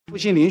复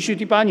兴连续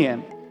第8年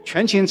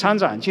全勤参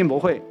展进博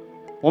会，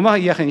我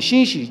们也很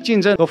欣喜，竞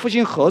争和复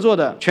兴合作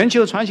的全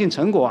球创新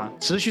成果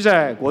持续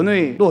在国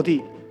内落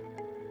地。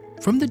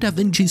From the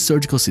Vinci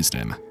surgical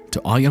system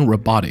to Ion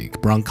Robotic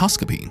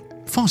Bronchoscopy,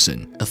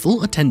 Fosun, a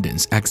full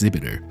attendance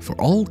exhibitor for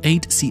all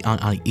 8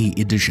 CIIE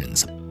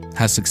editions,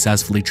 has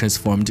successfully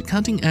transformed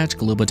cutting-edge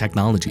global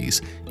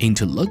technologies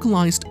into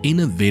localized,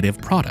 innovative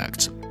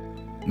products.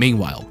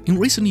 Meanwhile, in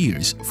recent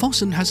years,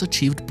 Fosun has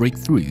achieved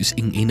breakthroughs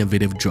in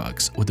innovative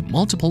drugs with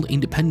multiple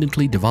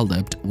independently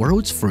developed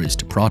world's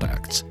first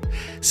products,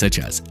 such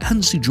as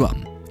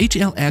HANSIZHUANG,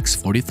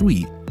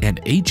 HLX43 and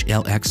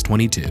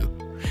HLX22,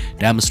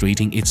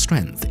 demonstrating its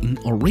strength in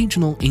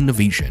original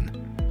innovation.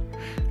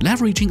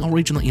 Leveraging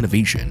original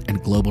innovation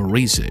and global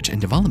research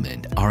and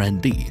development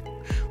 (R&D),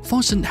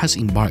 Fosun has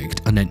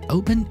embarked on an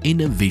open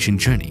innovation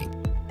journey.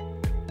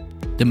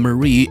 The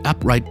Marie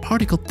Upright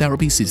Particle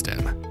Therapy System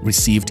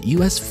received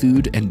U.S.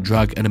 Food and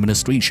Drug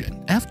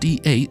Administration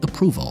 (FDA)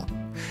 approval,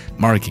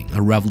 marking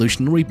a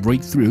revolutionary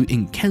breakthrough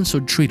in cancer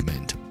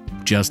treatment.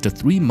 Just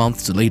 3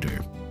 months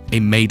later, it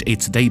made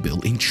its debut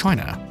in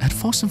China at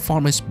Fosun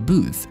Pharma's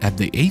booth at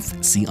the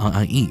 8th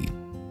CIIE.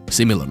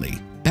 Similarly,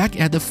 back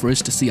at the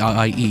first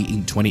CIIE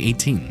in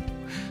 2018,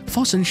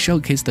 Fosun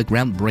showcased the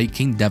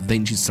groundbreaking Da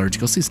Vinci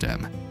surgical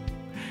system.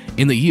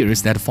 In the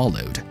years that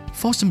followed,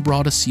 Fosun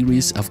brought a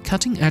series of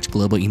cutting-edge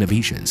global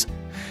innovations,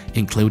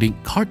 including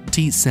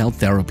CAR-T cell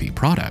therapy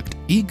product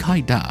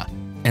CIIE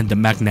and the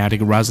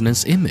magnetic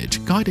resonance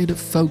image-guided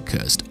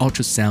focused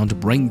ultrasound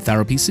brain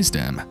therapy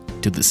system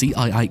to the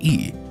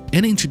CIIE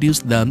and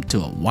introduced them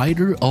to a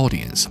wider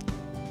audience.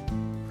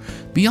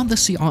 Beyond the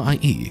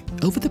CIIE,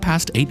 over the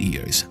past 8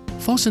 years,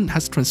 Fosun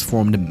has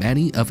transformed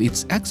many of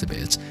its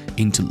exhibits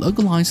into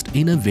localized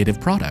innovative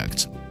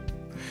products.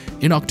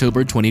 In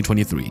October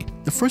 2023,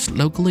 the first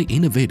locally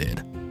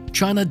innovated,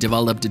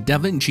 China-developed Da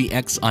Vinci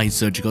Xi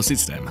surgical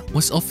system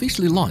was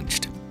officially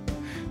launched.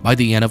 By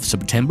the end of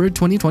September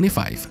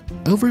 2025,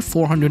 over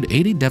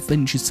 480 Da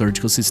Vinci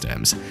surgical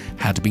systems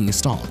had been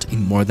installed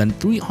in more than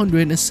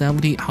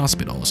 370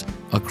 hospitals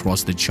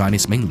across the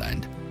Chinese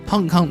mainland,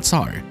 Hong Kong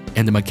SAR,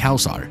 and Macau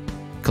SAR,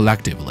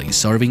 collectively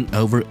serving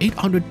over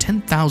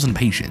 810,000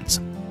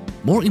 patients.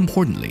 More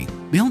importantly,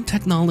 beyond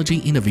technology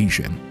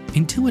innovation,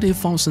 Intuitive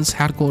Fosun's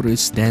headquarters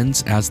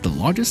stands as the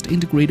largest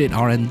integrated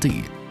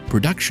R&D,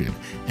 production,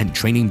 and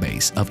training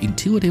base of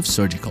Intuitive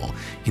Surgical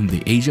in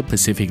the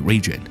Asia-Pacific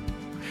region.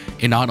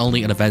 It not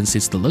only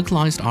advances the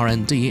localized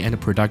R&D and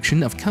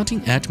production of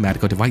cutting-edge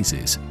medical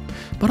devices,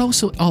 but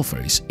also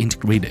offers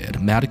integrated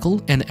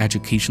medical and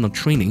educational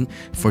training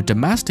for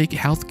domestic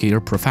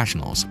healthcare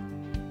professionals.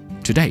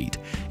 To date,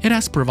 it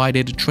has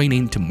provided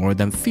training to more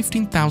than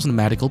 15,000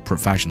 medical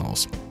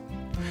professionals.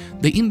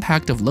 The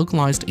impact of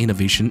localized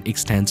innovation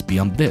extends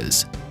beyond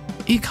this.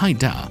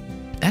 CIIE,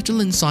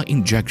 Adalimumab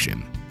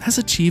injection, has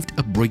achieved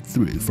a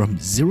breakthrough from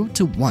 0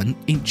 to 1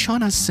 in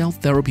China's cell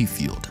therapy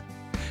field,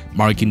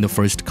 marking the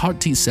first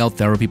CAR-T cell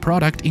therapy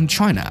product in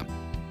China.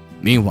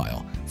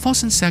 Meanwhile,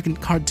 Fosun's second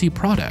CAR-T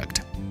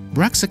product,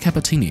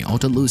 Brexacapatina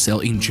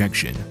autoleucel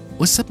injection,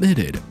 was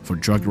submitted for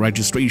drug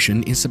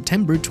registration in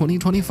September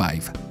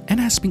 2025 and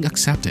has been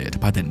accepted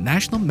by the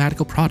National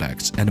Medical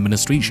Products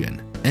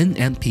Administration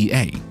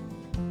 (NMPA).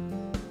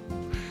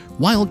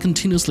 While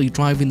continuously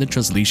driving the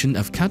translation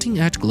of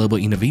cutting-edge global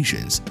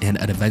innovations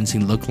and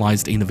advancing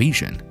localized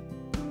innovation,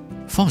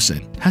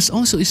 Fosun has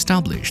also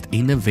established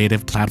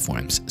innovative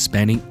platforms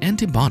spanning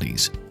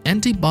antibodies,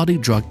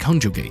 antibody-drug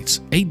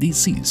conjugates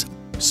 (ADCs),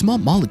 small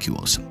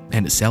molecules,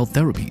 and cell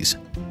therapies.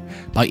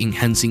 By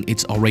enhancing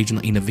its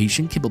original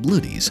innovation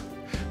capabilities,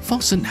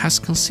 Fosun has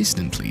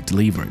consistently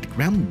delivered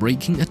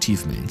groundbreaking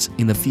achievements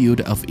in the field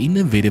of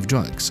innovative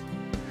drugs.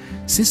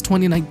 Since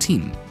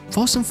 2019,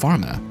 Fosun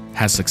Pharma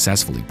has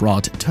successfully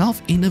brought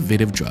 12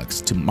 innovative drugs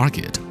to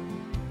market.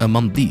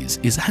 Among these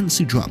is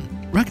HANSIZHUANG,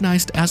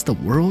 recognized as the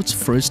world's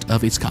first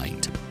of its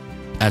kind.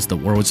 As the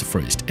world's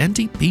first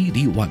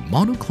anti-PD-1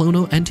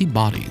 monoclonal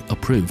antibody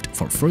approved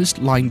for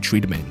first-line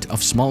treatment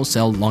of small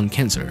cell lung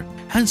cancer,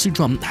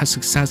 HANSIZHUANG has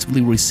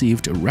successfully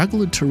received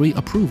regulatory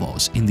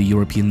approvals in the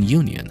European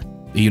Union,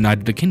 the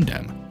United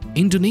Kingdom,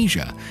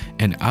 Indonesia,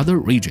 and other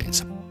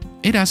regions.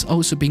 It has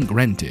also been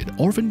granted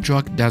Orphan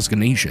Drug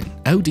Designation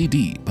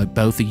 (ODD) by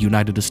both the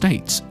United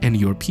States and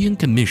European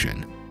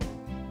Commission.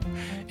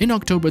 In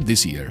October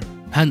this year,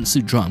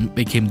 HANSIZHUANG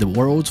became the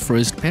world's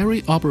first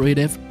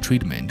peri-operative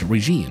treatment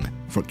regime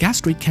for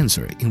gastric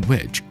cancer in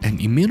which an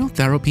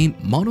immunotherapy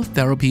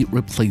monotherapy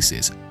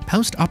replaces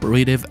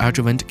post-operative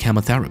adjuvant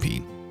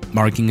chemotherapy,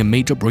 marking a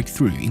major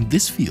breakthrough in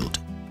this field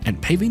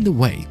and paving the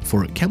way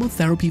for a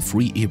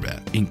chemotherapy-free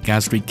era in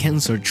gastric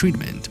cancer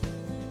treatment.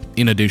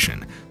 In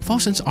addition,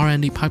 Fosun's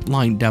R&D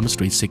pipeline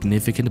demonstrates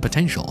significant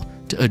potential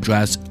to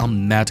address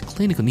unmet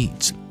clinical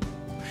needs.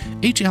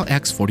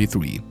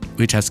 HLX43,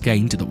 which has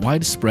gained the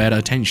widespread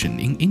attention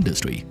in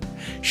industry,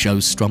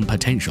 shows strong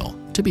potential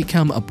to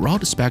become a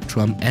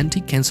broad-spectrum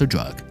anti-cancer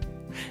drug.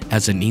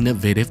 As an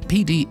innovative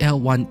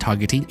PD-L1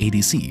 targeting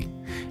ADC,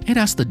 it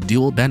has the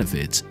dual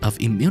benefits of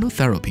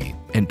immunotherapy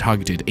and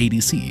targeted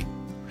ADC.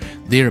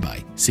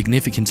 thereby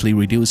significantly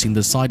reducing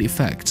the side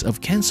effects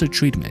of cancer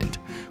treatment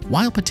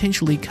while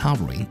potentially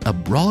covering a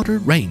broader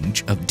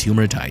range of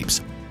tumor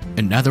types.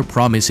 Another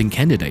promising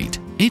candidate,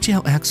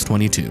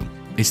 HLX22,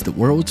 is the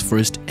world's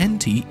first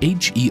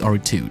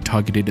anti-HER2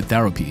 targeted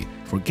therapy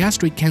for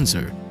gastric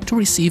cancer to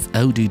receive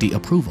ODD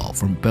approval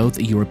from both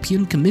the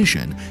European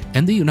Commission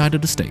and the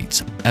United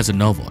States. As a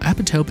novel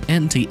epitope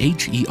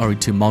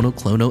anti-HER2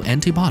 monoclonal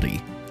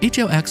antibody,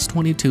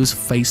 HLX22's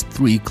Phase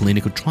 3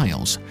 clinical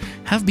trials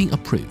have been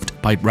approved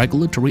by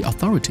regulatory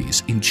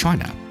authorities in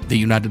China, the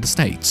United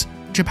States,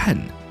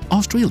 Japan,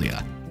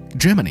 Australia,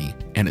 Germany,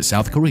 and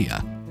South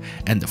Korea,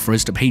 and the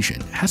first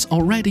patient has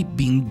already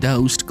been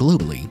dosed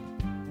globally.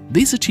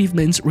 These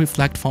achievements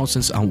reflect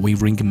Fosun's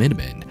unwavering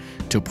commitment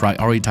to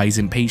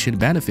prioritizing patient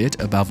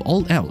benefit above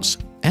all else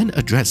and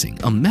addressing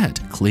unmet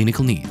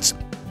clinical needs.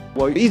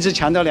 我一直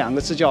强调2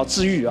个字叫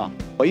治愈啊，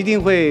我一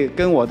定会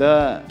跟我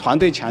的团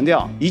队强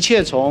调，一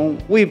切从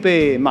未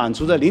被满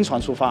足的临床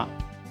出发。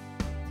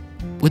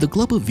With a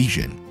global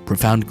vision,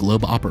 profound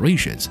global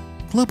operations,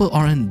 global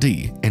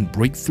R&D, and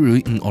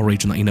breakthrough in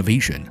original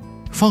innovation,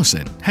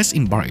 Fosun has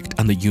embarked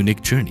on the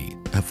unique journey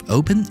of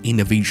open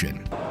innovation.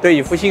 对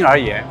于复兴而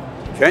言，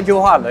全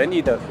球化能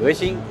力的核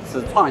心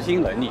是创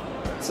新能力，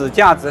是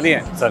价值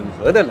链整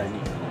合的能力。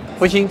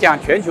复兴将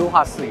全球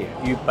化视野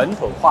与本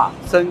土化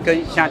深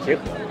耕相结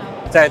合，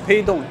在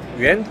推动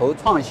源头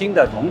创新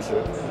的同时，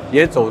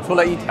也走出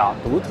了一条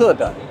独特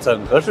的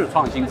整合式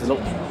创新之路。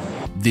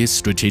This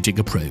strategic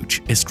approach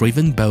is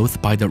driven both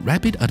by the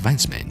rapid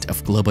advancement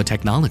of global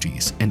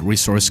technologies and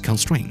resource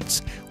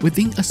constraints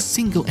within a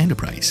single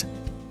enterprise,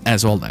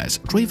 as well as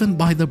driven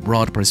by the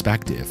broad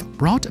perspective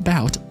brought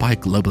about by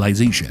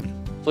globalization.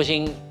 复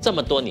兴这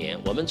么多年，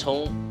我们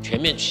从全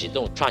面启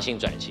动创新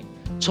转型，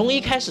从一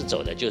开始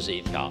走的就是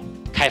一条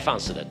开放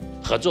式的、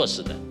合作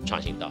式的创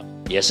新道路，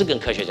也是跟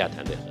科学家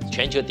团队合作，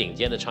全球顶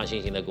尖的创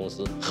新型的公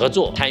司合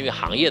作，参与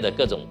行业的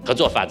各种合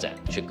作发展，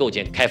去构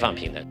建开放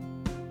平等。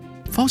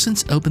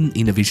Fosun's open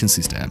innovation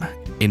system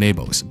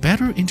enables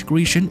better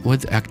integration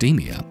with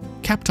academia,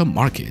 capital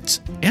markets,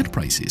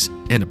 enterprises,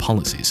 and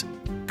policies,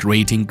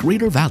 creating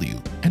greater value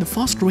and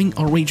fostering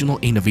original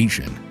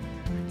innovation.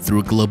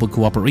 Through global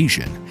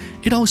cooperation,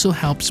 it also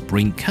helps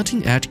bring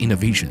cutting-edge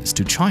innovations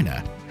to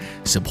China,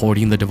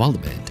 supporting the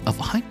development of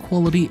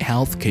high-quality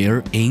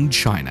healthcare in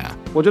China.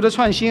 我觉得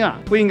创新啊，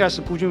不应该是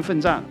孤军奋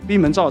战、闭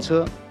门造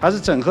车，还是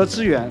整合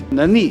资源、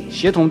能力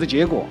协同的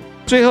结果。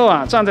最后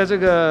啊，站在这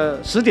个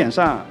时点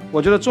上，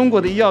我觉得中国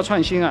的医药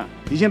创新啊，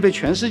已经被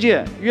全世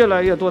界越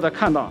来越多的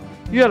看到，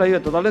越来越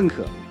得到认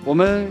可。我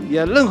们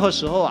也任何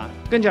时候啊，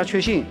更加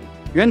确信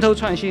源头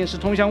创新是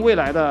通向未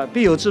来的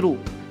必由之路，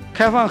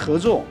开放合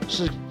作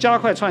是加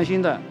快创新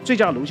的最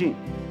佳路径。